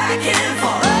back and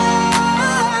forth.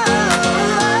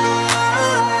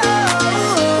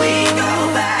 We go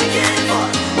back and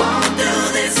forth, won't do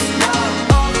this no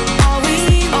more.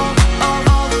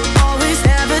 Always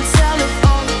never tell it.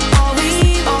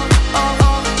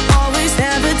 Always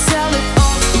never tell it.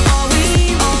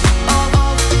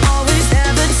 Always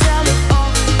never tell it.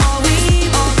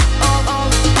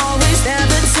 Always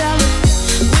never tell it.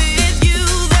 With you,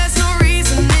 there's no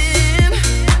reasoning.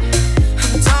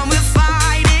 I'm done with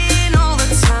fighting all the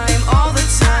time.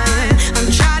 I'm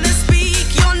trying to speak,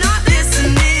 you're not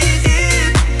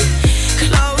listening.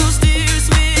 Closed ears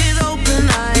with open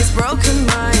eyes, broken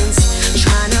minds.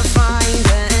 Trying to find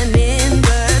an in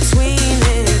between.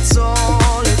 It's all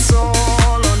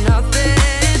or nothing.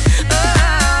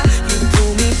 You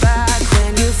pull me back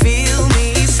when you feel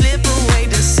me slip away,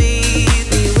 deceive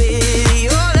me with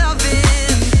your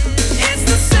loving. It's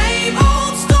the same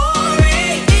old story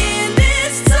in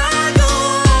this tug of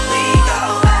war. We go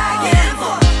back and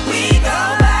forth, we go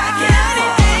back and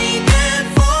forth. It ain't good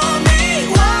for me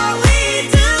what we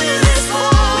do this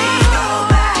for. We go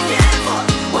back and forth,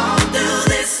 won't do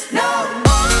this no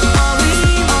more. Always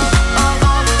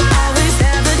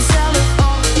never tell it.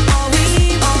 Always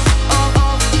never tell it.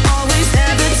 Always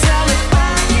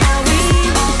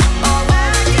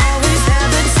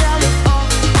never tell it.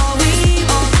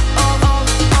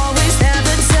 Always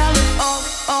never tell it.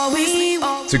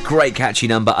 It's a great catchy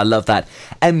number, I love that.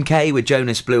 MK with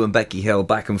Jonas Blue and Becky Hill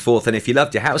back and forth. And if you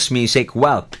loved your house music,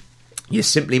 well, You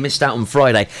simply missed out on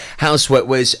Friday. Housework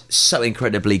was so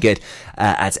incredibly good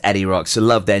at Eddie Rocks.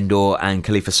 Loved Endor and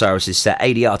Khalifa Cyrus's set.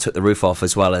 ADR took the roof off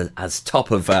as well as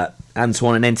top of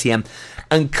Antoine and NTM.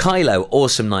 And Kylo,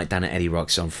 awesome night down at Eddie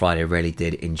Rocks on Friday. Really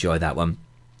did enjoy that one.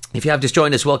 If you have just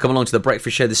joined us, welcome along to the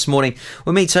Breakfast Show this morning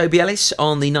with me, Toby Ellis,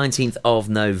 on the 19th of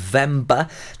November.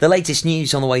 The latest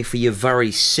news on the way for you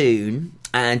very soon.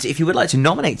 And if you would like to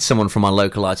nominate someone from our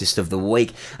local artist of the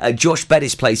week, Josh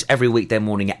Bettis plays every weekday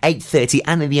morning at 8:30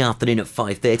 and in the afternoon at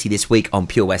 5:30 this week on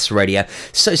Pure West Radio.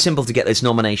 So simple to get those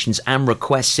nominations and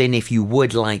requests in if you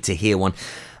would like to hear one.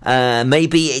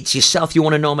 Maybe it's yourself you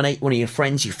want to nominate, one of your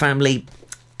friends, your family.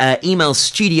 Email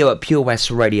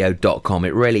studio@purewestradio.com.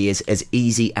 It really is as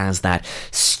easy as that.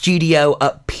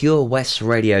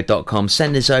 Studio@purewestradio.com.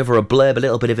 Send us over a blurb, a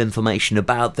little bit of information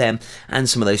about them and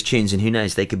some of those tunes, and who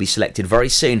knows, they could be selected very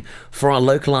soon for our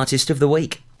local artist of the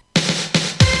week.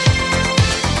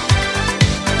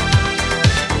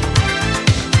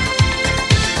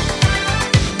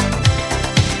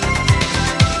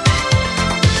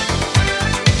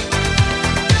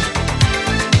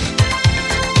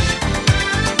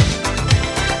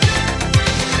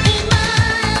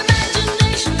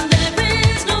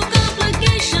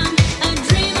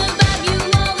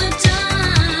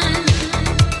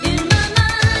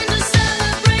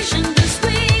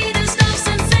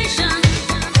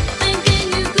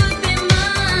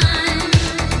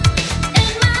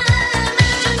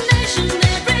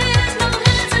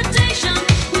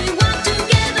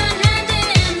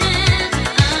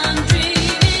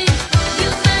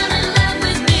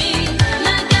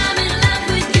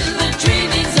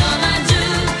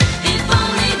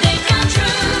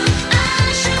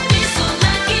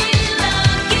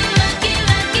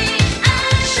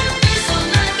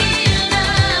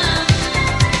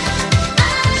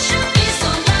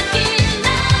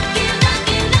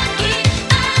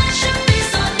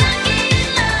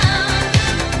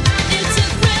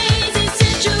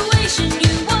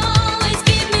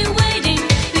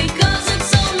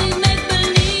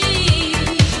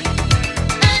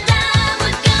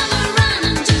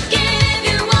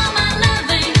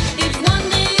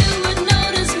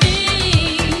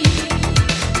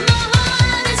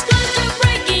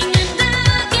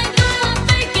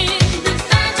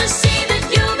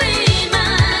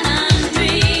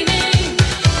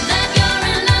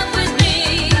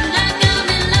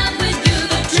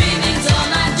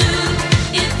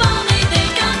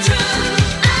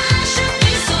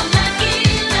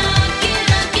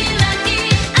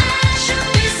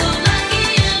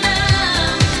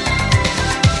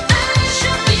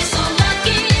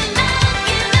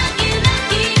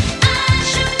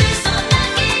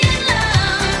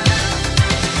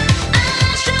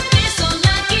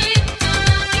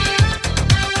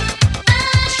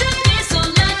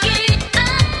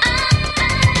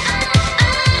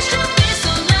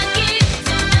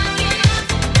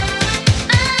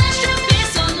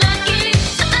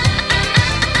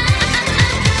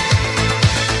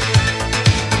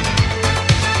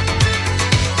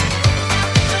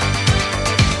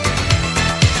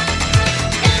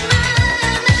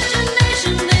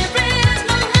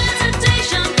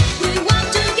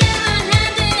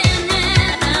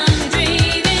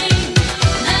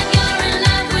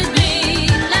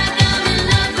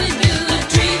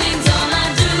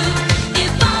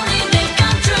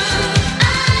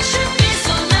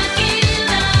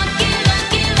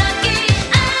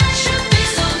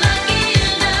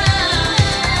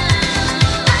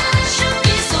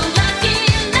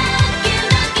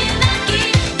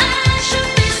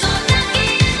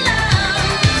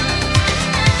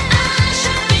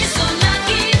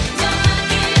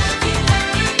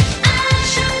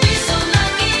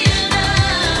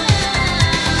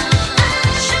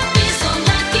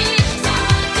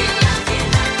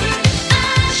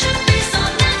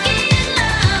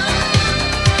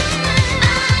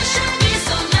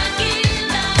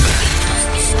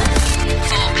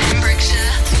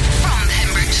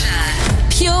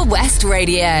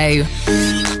 Radio.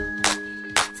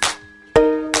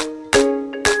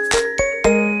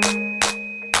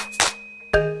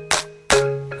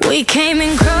 We came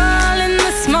in crawling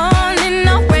this morning,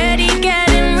 already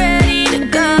getting ready to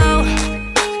go.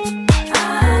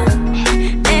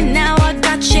 And now I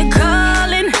got you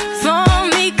calling for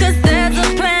me, 'cause there's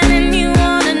a plan and you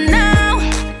wanna know.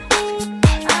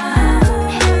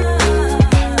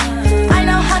 I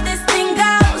know how this thing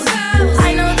goes.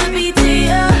 I know the beat to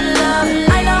your love.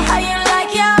 I know how you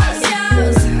like your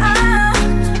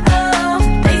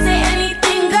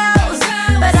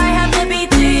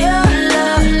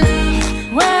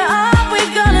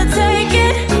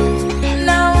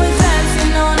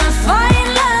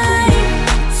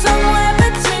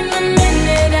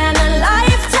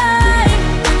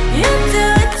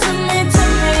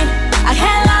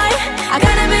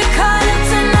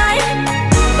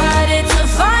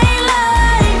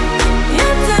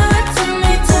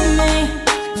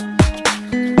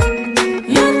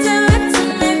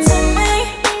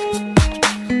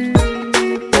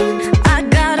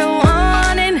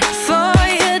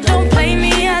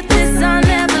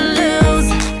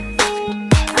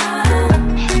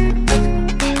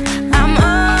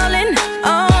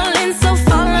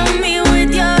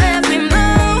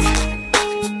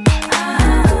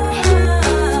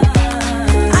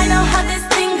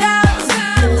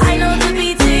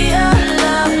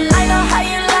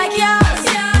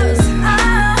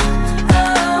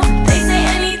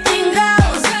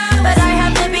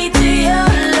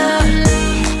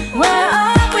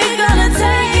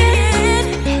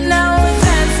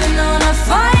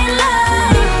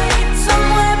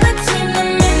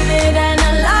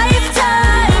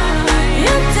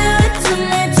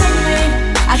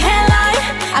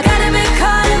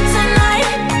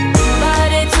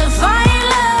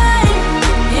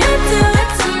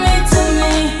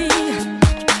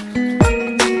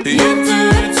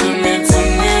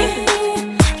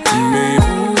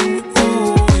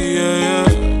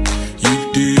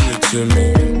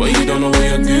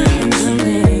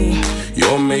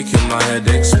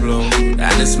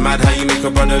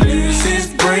lose his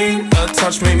brain. A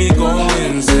touch made me go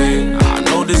insane. I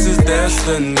know this is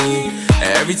destiny.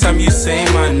 Every time you say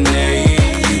my name,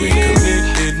 you ain't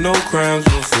committed no crimes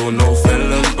before, no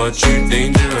felon, but you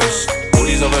dangerous. All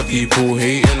these other people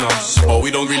hating us, but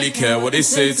we don't really care what they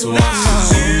say to us.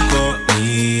 'Cause you got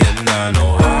me and I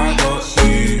know I got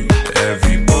you.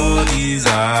 Everybody's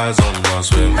eyes on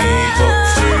us when we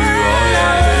got through. Oh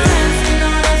yeah.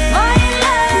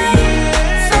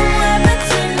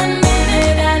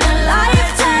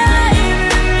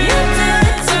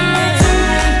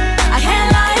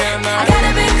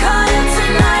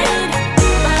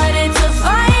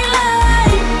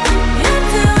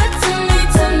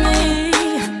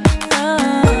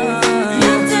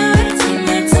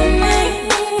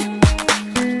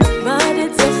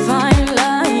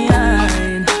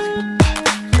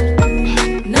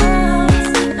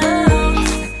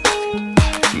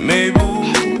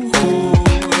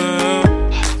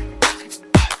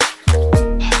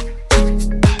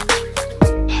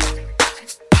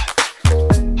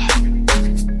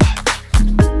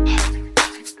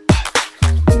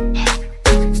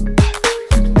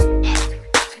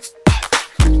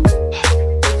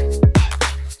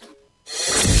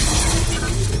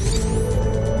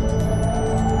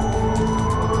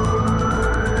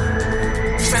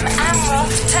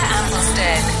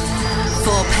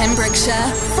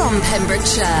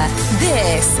 Pembrokeshire,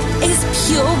 this is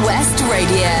Pure West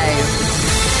Radio.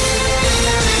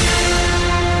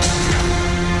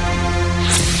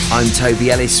 I'm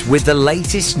Toby Ellis with the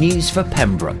latest news for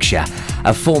Pembrokeshire.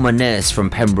 A former nurse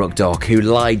from Pembroke Dock who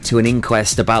lied to an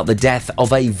inquest about the death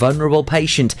of a vulnerable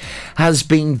patient has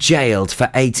been jailed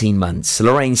for 18 months.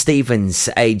 Lorraine Stevens,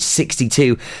 aged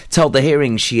 62, told the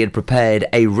hearing she had prepared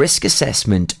a risk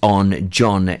assessment on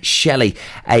John Shelley,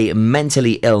 a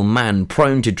mentally ill man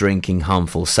prone to drinking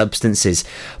harmful substances,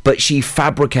 but she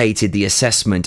fabricated the assessment